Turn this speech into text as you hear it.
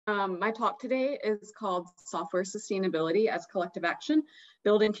My talk today is called Software Sustainability as Collective Action,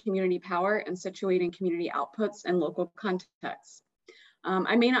 Building Community Power and Situating Community Outputs in Local Contexts.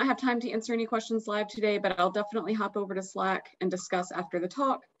 I may not have time to answer any questions live today, but I'll definitely hop over to Slack and discuss after the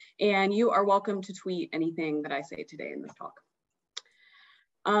talk. And you are welcome to tweet anything that I say today in this talk.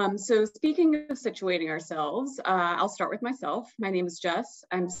 So speaking of situating ourselves, I'll start with myself. My name is Jess.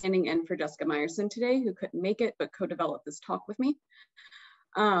 I'm standing in for Jessica Meyerson today, who couldn't make it, but co-developed this talk with me.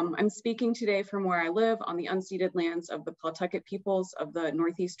 I'm speaking today from where I live on the unceded lands of the Pawtucket peoples of the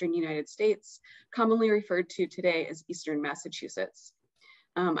Northeastern United States, commonly referred to today as Eastern Massachusetts.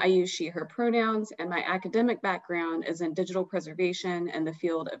 I use she, her pronouns, and my academic background is in digital preservation and the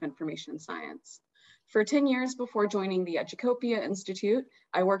field of information science. For 10 years before joining the Educopia Institute,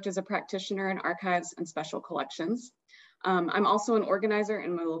 I worked as a practitioner in archives and special collections. I'm also an organizer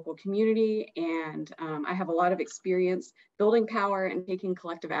in my local community, and I have a lot of experience building power and taking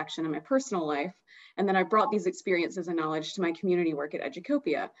collective action in my personal life. And then I brought these experiences and knowledge to my community work at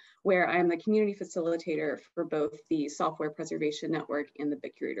Educopia, where I am the community facilitator for both the Software Preservation Network and the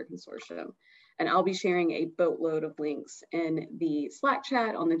Big Curator Consortium. And I'll be sharing a boatload of links in the Slack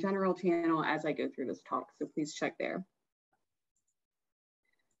chat on the general channel as I go through this talk, so please check there.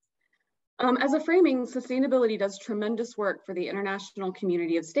 As a framing, sustainability does tremendous work for the international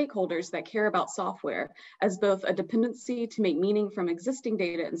community of stakeholders that care about software as both a dependency to make meaning from existing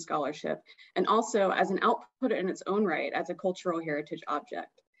data and scholarship, and also as an output in its own right as a cultural heritage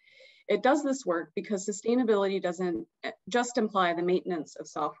object. It does this work because sustainability doesn't just imply the maintenance of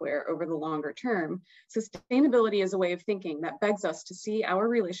software over the longer term. Sustainability is a way of thinking that begs us to see our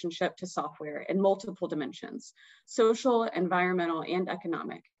relationship to software in multiple dimensions: social, environmental, and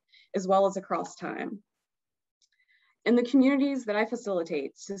economic, as well as across time. In the communities that I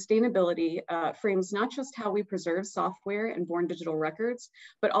facilitate, sustainability frames not just how we preserve software and born digital records,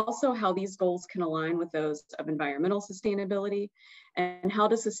 but also how these goals can align with those of environmental sustainability and how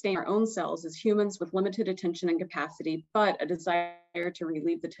to sustain our own selves as humans with limited attention and capacity, but a desire to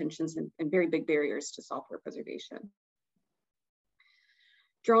relieve the tensions and very big barriers to software preservation.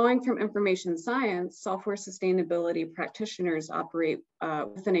 Drawing from information science, software sustainability practitioners operate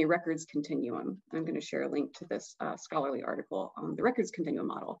within a records continuum. I'm going to share a link to this scholarly article on the records continuum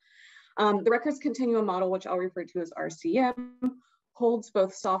model. The records continuum model, which I'll refer to as RCM, holds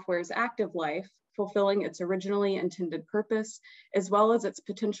both software's active life, fulfilling its originally intended purpose, as well as its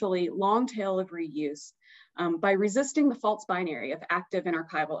potentially long tail of reuse by resisting the false binary of active and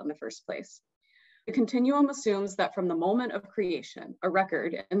archival in the first place. The continuum assumes that from the moment of creation, a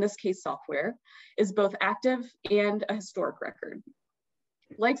record, in this case software, is both active and a historic record.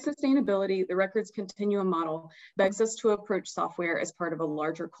 Like sustainability, the records continuum model begs us to approach software as part of a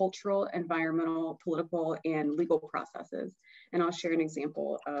larger cultural, environmental, political, and legal processes. And I'll share an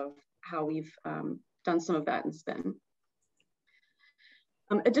example of how we've done some of that in SPIN.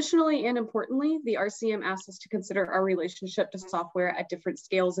 Additionally, and importantly, the RCM asks us to consider our relationship to software at different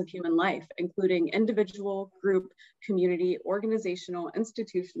scales of human life, including individual, group, community, organizational,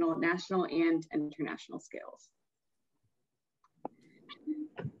 institutional, national, and international scales.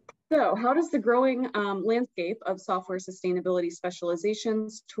 So how does the growing landscape of software sustainability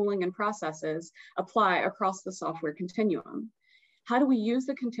specializations, tooling, and processes apply across the software continuum? How do we use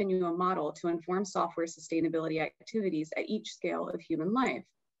the continuum model to inform software sustainability activities at each scale of human life?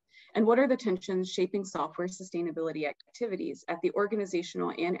 And what are the tensions shaping software sustainability activities at the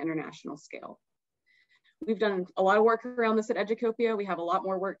organizational and international scale? We've done a lot of work around this at Educopia. We have a lot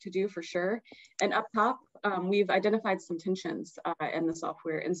more work to do for sure. And up top, we've identified some tensions in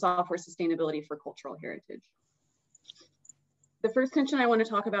software sustainability for cultural heritage. The first tension I want to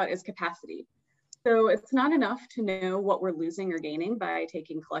talk about is capacity. So it's not enough to know what we're losing or gaining by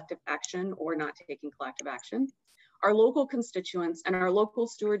taking collective action or not taking collective action. Our local constituents and our local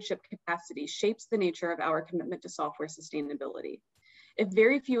stewardship capacity shapes the nature of our commitment to software sustainability. If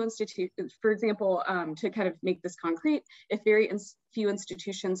very few institutions, for example, to kind of make this concrete, if very few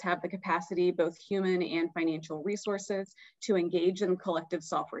institutions have the capacity, both human and financial resources, to engage in collective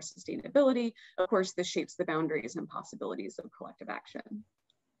software sustainability, of course, this shapes the boundaries and possibilities of collective action.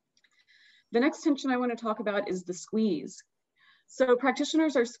 The next tension I want to talk about is the squeeze. So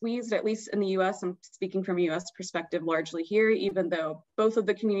practitioners are squeezed, at least in the US. I'm speaking from a US perspective largely here, even though both of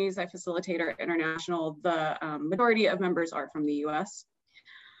the communities I facilitate are international, the majority of members are from the US.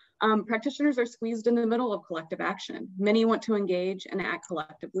 Practitioners are squeezed in the middle of collective action. Many want to engage and act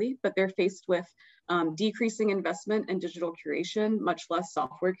collectively, but they're faced with decreasing investment in digital curation, much less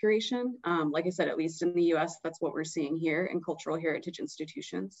software curation. Like I said, at least in the US, that's what we're seeing here in cultural heritage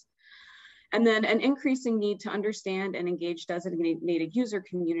institutions. And then an increasing need to understand and engage designated user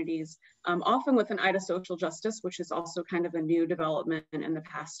communities, often with an eye to social justice, which is also kind of a new development in the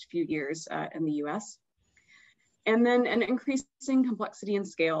past few years in the US. And then an increasing complexity and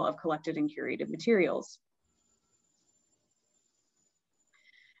scale of collected and curated materials.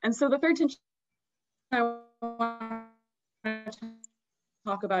 And so the third tension I want to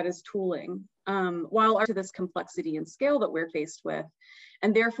talk about is tooling. While to this complexity and scale that we're faced with,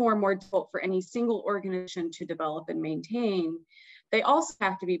 and therefore more difficult for any single organization to develop and maintain, they also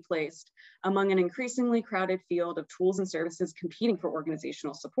have to be placed among an increasingly crowded field of tools and services competing for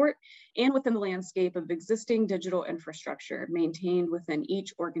organizational support and within the landscape of existing digital infrastructure maintained within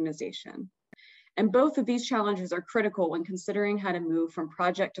each organization. And both of these challenges are critical when considering how to move from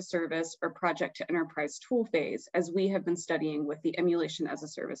project to service or project to enterprise tool phase, as we have been studying with the Emulation as a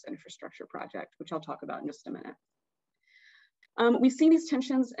Service infrastructure project, which I'll talk about in just a minute. We've seen these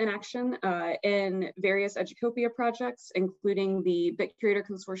tensions in action in various Educopia projects, including the Bit Curator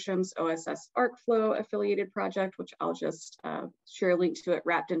Consortium's WoSSS ArcFlow affiliated project, which I'll just share a link to it,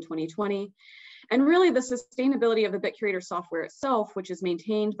 wrapped in 2020. And really the sustainability of the Bit Curator software itself, which is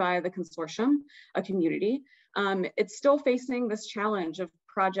maintained by the consortium, a community, it's still facing this challenge of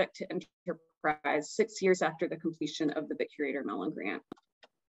project to enterprise 6 years after the completion of the Bit Curator Mellon grant.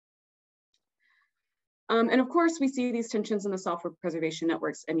 And of course, we see these tensions in the Software Preservation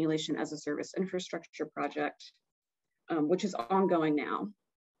Network's Emulation as a Service infrastructure project, which is ongoing now.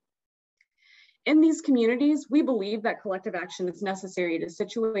 In these communities, we believe that collective action is necessary to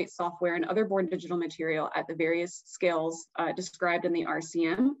situate software and other born digital material at the various scales described in the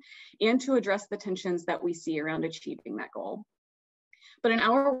RCM, and to address the tensions that we see around achieving that goal. But in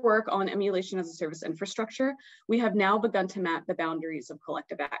our work on Emulation as a Service infrastructure, we have now begun to map the boundaries of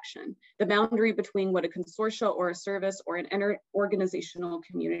collective action, the boundary between what a consortia or a service or an organizational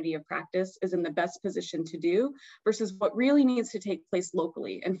community of practice is in the best position to do versus what really needs to take place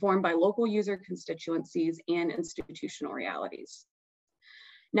locally, informed by local user constituencies and institutional realities.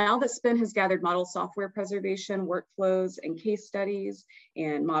 Now that SPIN has gathered model software preservation, workflows, and case studies,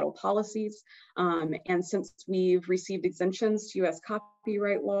 and model policies, and since we've received exemptions to US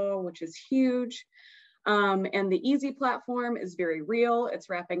copyright law, which is huge, and the EASY platform is very real. It's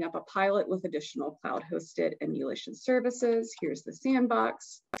wrapping up a pilot with additional cloud-hosted emulation services. Here's the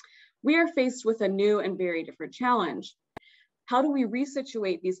sandbox. We are faced with a new and very different challenge. How do we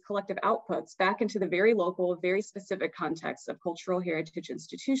resituate these collective outputs back into the very local, very specific context of cultural heritage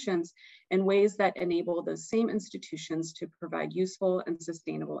institutions in ways that enable those same institutions to provide useful and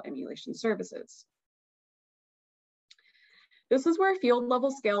sustainable emulation services? This is where field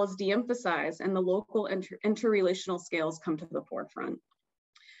level scale is de-emphasized and the local interrelational scales come to the forefront.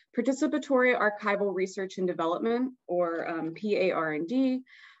 Participatory archival research and development, or PAR&D,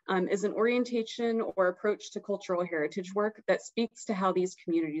 is an orientation or approach to cultural heritage work that speaks to how these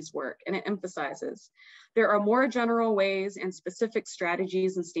communities work, and it emphasizes there are more general ways and specific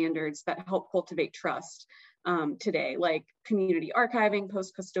strategies and standards that help cultivate trust today, like community archiving,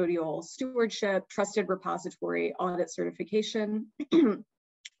 post-custodial stewardship, trusted repository, audit certification.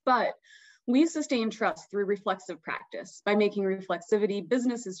 But we sustain trust through reflexive practice by making reflexivity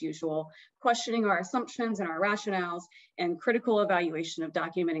business as usual, questioning our assumptions and our rationales, and critical evaluation of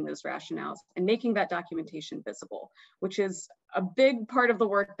documenting those rationales and making that documentation visible, which is a big part of the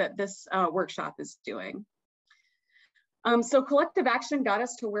work that this workshop is doing. So collective action got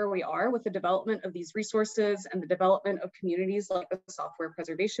us to where we are with the development of these resources and the development of communities like the Software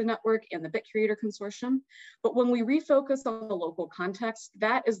Preservation Network and the Bit Curator Consortium. But when we refocus on the local context,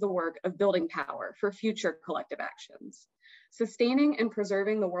 that is the work of building power for future collective actions. Sustaining and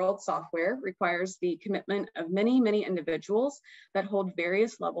preserving the world's software requires the commitment of many, many individuals that hold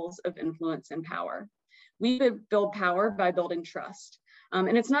various levels of influence and power. We build power by building trust.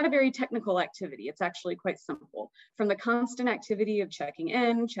 And it's not a very technical activity. It's actually quite simple. From the constant activity of checking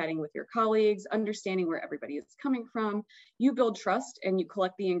in, chatting with your colleagues, understanding where everybody is coming from, you build trust and you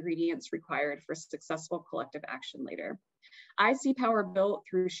collect the ingredients required for successful collective action later. I see power built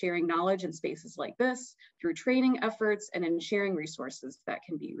through sharing knowledge in spaces like this, through training efforts, and in sharing resources that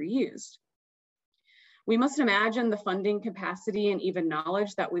can be reused. We must imagine the funding capacity and even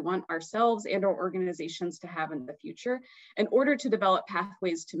knowledge that we want ourselves and our organizations to have in the future in order to develop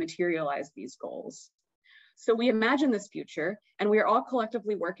pathways to materialize these goals. So we imagine this future, and we are all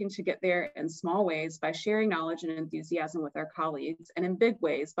collectively working to get there in small ways by sharing knowledge and enthusiasm with our colleagues, and in big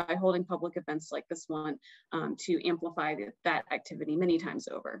ways by holding public events like this one to amplify that activity many times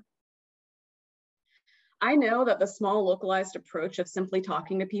over. I know that the small localized approach of simply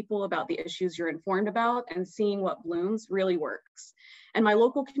talking to people about the issues you're informed about and seeing what blooms really works. In my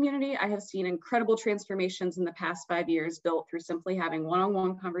local community, I have seen incredible transformations in the past 5 years built through simply having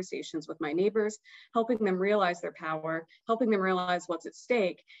one-on-one conversations with my neighbors, helping them realize their power, helping them realize what's at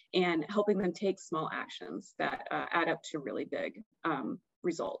stake, and helping them take small actions that add up to really big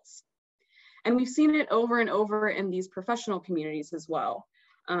results. And we've seen it over and over in these professional communities as well.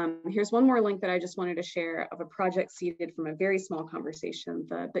 Here's one more link that I just wanted to share of a project seeded from a very small conversation,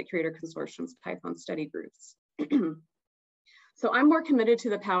 the Bit Creator Consortium's Python study groups. So I'm more committed to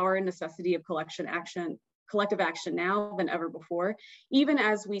the power and necessity of collective action now than ever before, even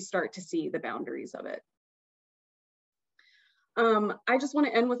as we start to see the boundaries of it. I just want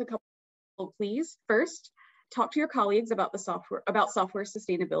to end with a couple of pleas. First, talk to your colleagues about software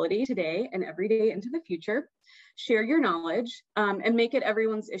sustainability today and every day into the future. Share your knowledge and make it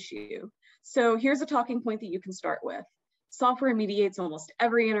everyone's issue. So here's a talking point that you can start with. Software mediates almost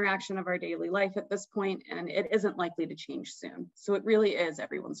every interaction of our daily life at this point, and it isn't likely to change soon. So it really is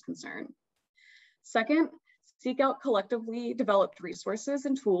everyone's concern. Second, seek out collectively developed resources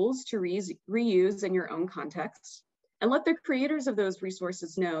and tools to reuse in your own context, and let the creators of those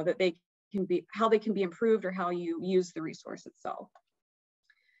resources know that how they can be improved or how you use the resource itself.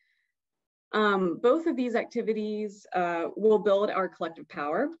 Both of these activities will build our collective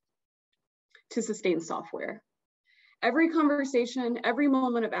power to sustain software. Every conversation, every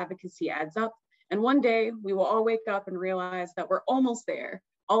moment of advocacy adds up, and one day we will all wake up and realize that we're almost there.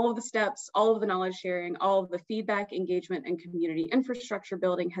 All of the steps, all of the knowledge sharing, all of the feedback, engagement, and community infrastructure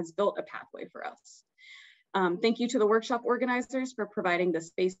building has built a pathway for us. Thank you to the workshop organizers for providing the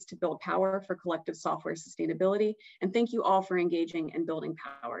space to build power for collective software sustainability. And thank you all for engaging and building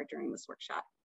power during this workshop.